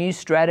brand new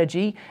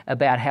strategy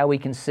about how we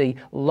can see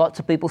lots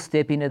of people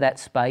step into that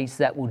space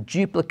that will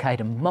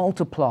duplicate and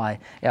multiply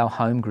our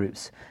home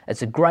groups.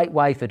 It's a great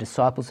way for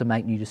disciples to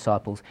make new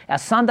disciples. Our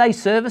Sunday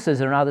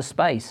services are another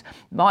space.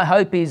 My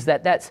hope is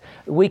that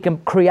we can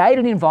create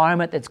an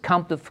environment that's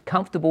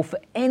comfortable for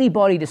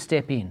anybody to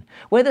step in.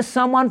 Whether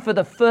someone for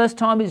the first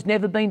time who's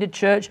never been to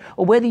church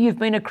or whether you've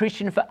been a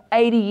Christian for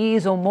 80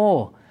 years or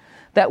more,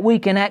 that we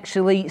can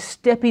actually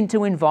step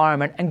into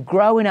environment and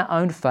grow in our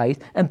own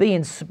faith and be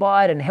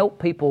inspired and help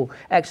people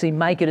actually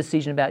make a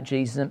decision about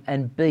Jesus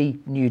and be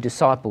new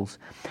disciples.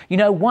 You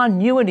know, one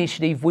new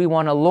initiative we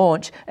want to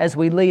launch as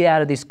we lead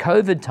out of this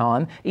COVID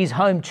time is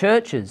home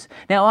churches.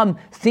 Now, I'm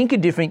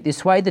thinking different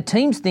this way, the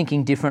team's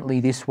thinking differently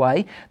this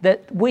way,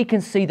 that we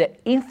can see the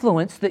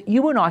influence that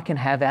you and I can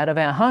have out of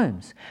our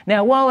homes.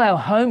 Now, while our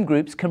home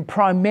groups can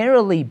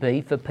primarily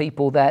be for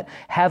people that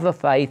have a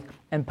faith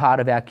and part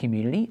of our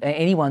community,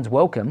 anyone's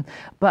welcome,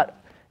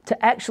 but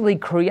to actually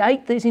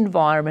create these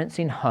environments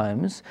in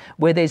homes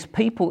where there's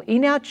people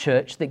in our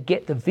church that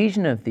get the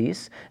vision of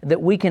this,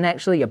 that we can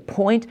actually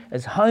appoint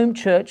as home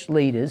church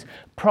leaders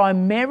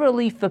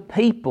primarily for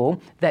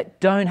people that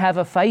don't have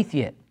a faith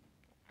yet.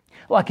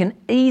 Like an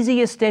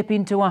easier step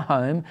into a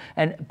home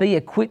and be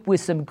equipped with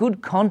some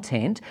good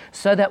content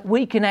so that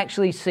we can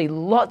actually see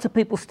lots of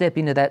people step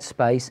into that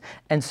space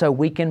and so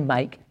we can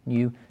make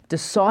new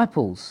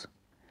disciples.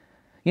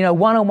 You know,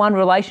 one-on-one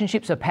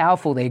relationships are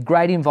powerful. They're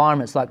great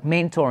environments like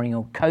mentoring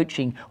or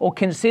coaching or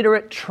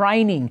considerate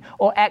training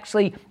or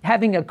actually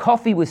having a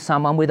coffee with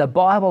someone with a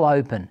Bible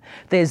open.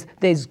 There's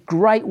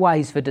great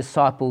ways for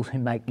disciples who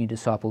make new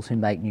disciples who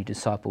make new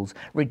disciples.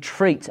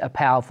 Retreats are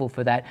powerful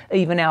for that.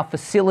 Even our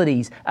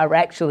facilities are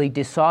actually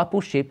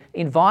discipleship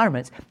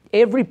environments.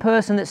 Every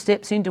person that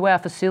steps into our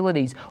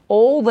facilities,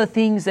 all the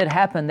things that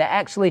happen, they're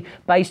actually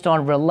based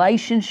on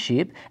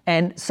relationship,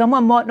 and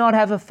someone might not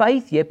have a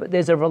faith yet, but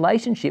there's a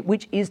relationship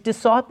which is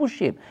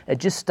discipleship. It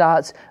just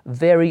starts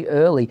very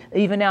early.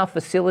 Even our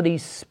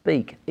facilities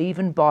speak,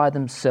 even by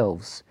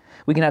themselves.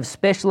 We can have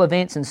special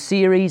events and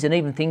series and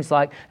even things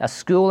like our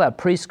school, our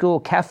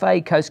preschool,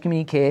 cafe, Coast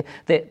Community Care,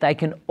 that they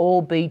can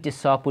all be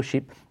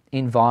discipleship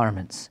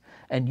environments.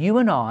 And you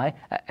and I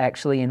are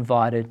actually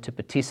invited to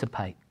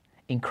participate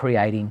in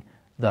creating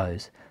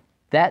those.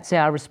 That's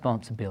our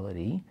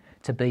responsibility,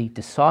 to be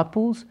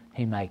disciples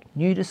who make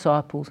new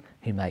disciples,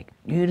 who make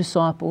new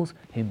disciples,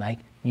 who make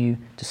new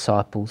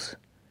disciples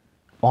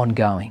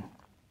ongoing.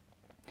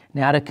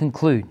 Now to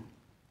conclude,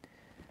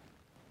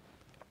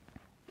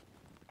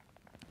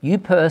 you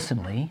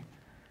personally,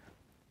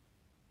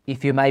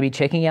 if you're maybe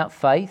checking out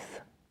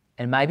faith,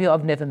 and maybe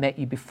I've never met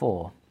you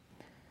before,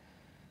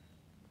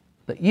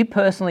 but you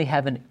personally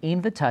have an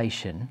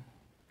invitation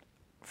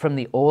from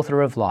the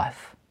author of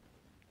life,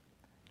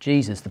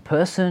 Jesus, the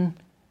person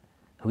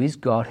who is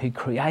God, who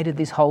created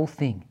this whole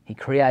thing. He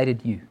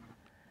created you.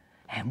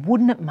 And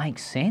wouldn't it make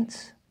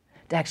sense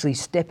to actually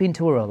step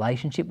into a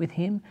relationship with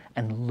him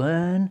and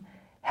learn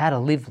how to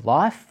live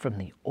life from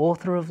the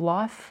author of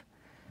life?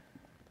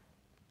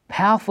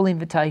 Powerful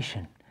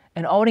invitation.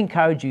 And I would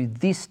encourage you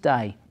this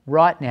day,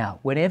 right now,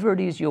 whenever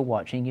it is you're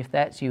watching, if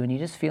that's you and you're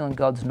just feeling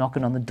God's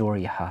knocking on the door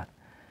of your heart,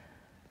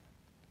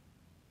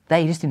 that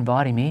you just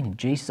invite him in.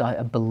 Jesus,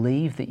 I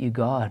believe that you're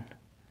God.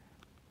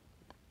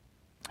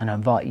 And I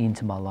invite you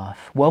into my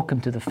life. Welcome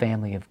to the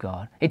family of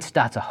God. It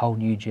starts a whole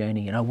new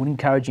journey. And I would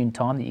encourage you in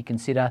time that you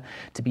consider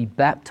to be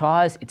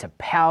baptized. It's a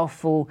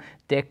powerful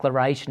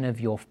declaration of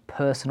your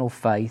personal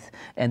faith.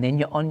 And then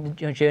you're on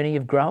your journey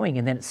of growing.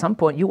 And then at some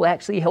point you will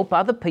actually help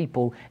other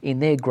people in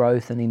their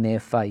growth and in their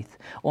faith.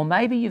 Or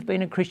maybe you've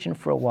been a Christian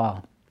for a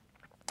while.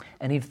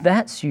 And if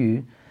that's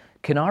you,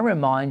 can I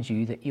remind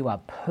you that you are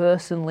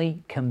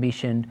personally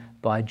commissioned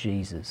by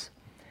Jesus?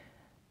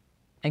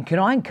 And can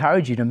I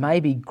encourage you to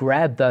maybe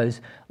grab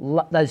those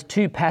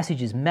two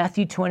passages,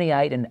 Matthew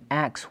 28 and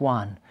Acts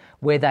 1,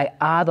 where they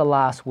are the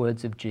last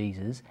words of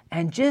Jesus,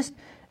 and just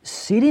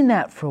sit in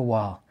that for a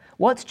while.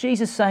 What's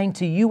Jesus saying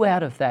to you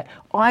out of that?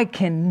 I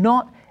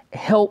cannot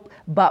help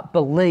but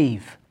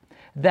believe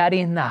that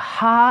in the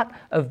heart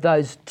of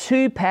those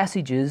two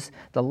passages,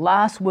 the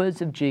last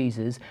words of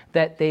Jesus,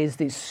 that there's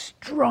this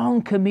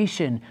strong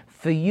commission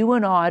for you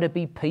and I to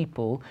be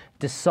people,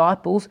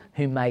 disciples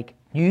who make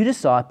new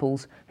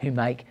disciples, who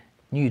make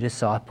new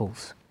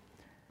disciples.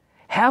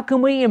 How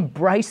can we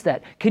embrace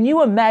that? Can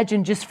you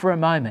imagine just for a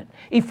moment,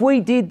 if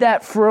we did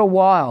that for a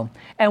while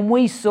and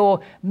we saw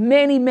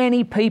many,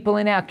 many people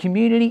in our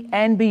community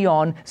and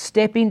beyond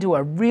step into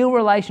a real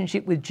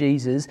relationship with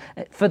Jesus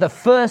for the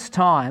first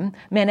time?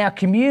 Man, our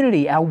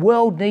community, our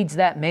world needs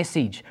that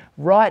message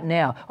right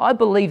now. I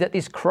believe that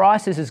this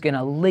crisis is going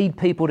to lead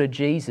people to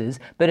Jesus,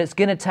 but it's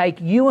going to take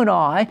you and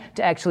I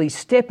to actually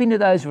step into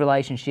those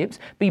relationships,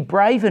 be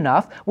brave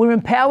enough. We're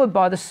empowered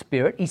by the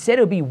Spirit. He said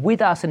He'll be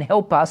with us and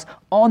help us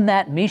on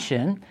that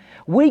mission.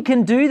 We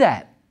can do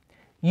that.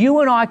 You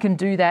and I can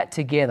do that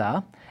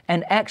together.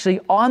 And actually,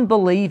 I'm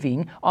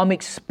believing, I'm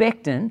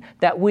expectant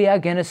that we are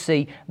going to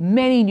see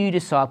many new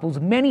disciples,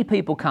 many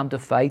people come to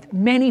faith,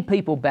 many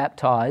people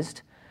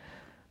baptized.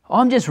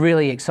 I'm just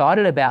really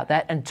excited about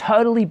that and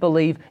totally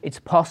believe it's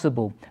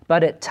possible.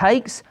 But it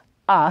takes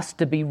us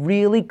to be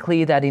really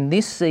clear that in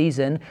this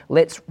season,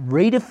 let's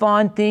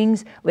redefine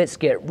things, let's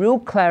get real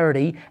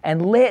clarity,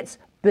 and let's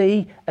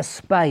be a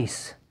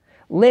space.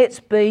 Let's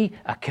be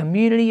a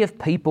community of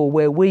people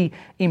where we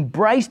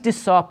embrace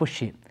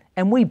discipleship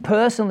and we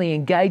personally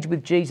engage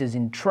with Jesus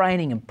in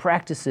training and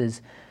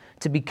practices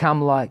to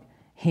become like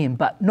Him,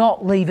 but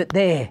not leave it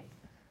there.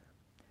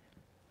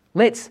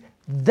 Let's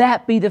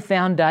that be the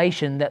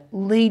foundation that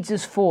leads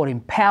us forward,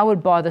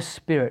 empowered by the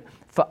Spirit,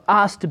 for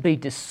us to be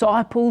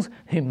disciples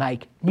who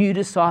make new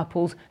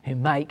disciples, who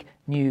make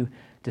new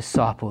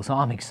disciples.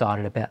 I'm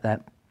excited about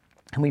that.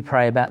 Can we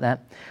pray about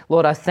that?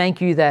 Lord, I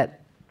thank you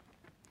that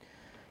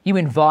you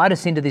invite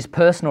us into this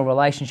personal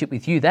relationship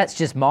with you. That's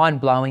just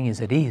mind-blowing as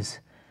it is.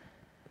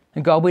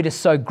 And God, we're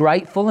just so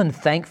grateful and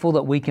thankful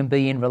that we can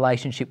be in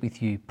relationship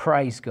with you.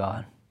 Praise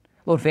God.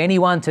 Lord, for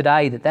anyone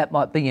today that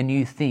might be a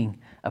new thing,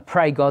 I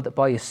pray, God, that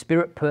by your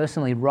Spirit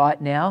personally right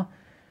now,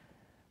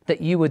 that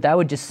they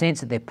would just sense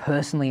that they're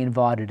personally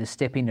invited to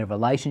step into a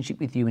relationship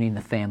with you and in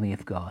the family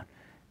of God.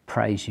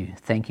 Praise you.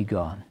 Thank you,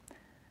 God.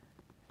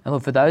 And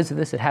Lord, for those of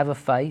us that have a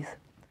faith,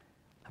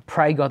 I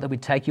pray, God, that we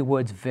take your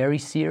words very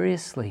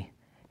seriously.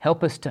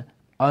 Help us to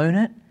own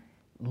it,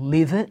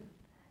 live it,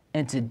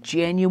 and to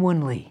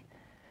genuinely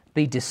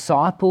be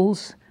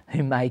disciples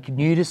who make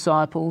new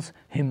disciples,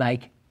 who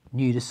make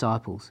new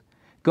disciples.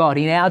 God,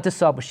 in our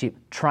discipleship,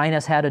 train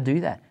us how to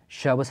do that.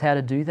 Show us how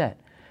to do that.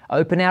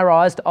 Open our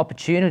eyes to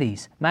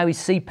opportunities. May we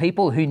see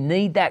people who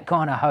need that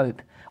kind of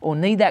hope or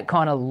need that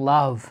kind of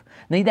love,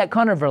 need that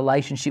kind of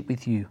relationship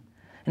with you.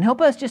 And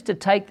help us just to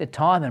take the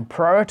time and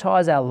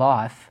prioritize our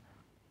life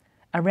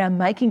around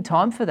making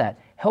time for that.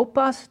 Help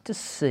us to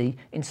see,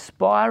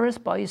 inspire us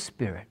by your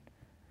Spirit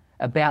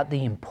about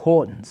the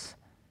importance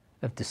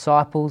of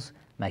disciples,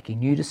 making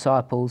new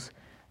disciples,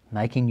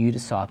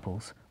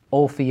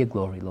 all for your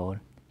glory, Lord.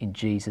 In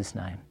Jesus'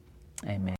 name, amen.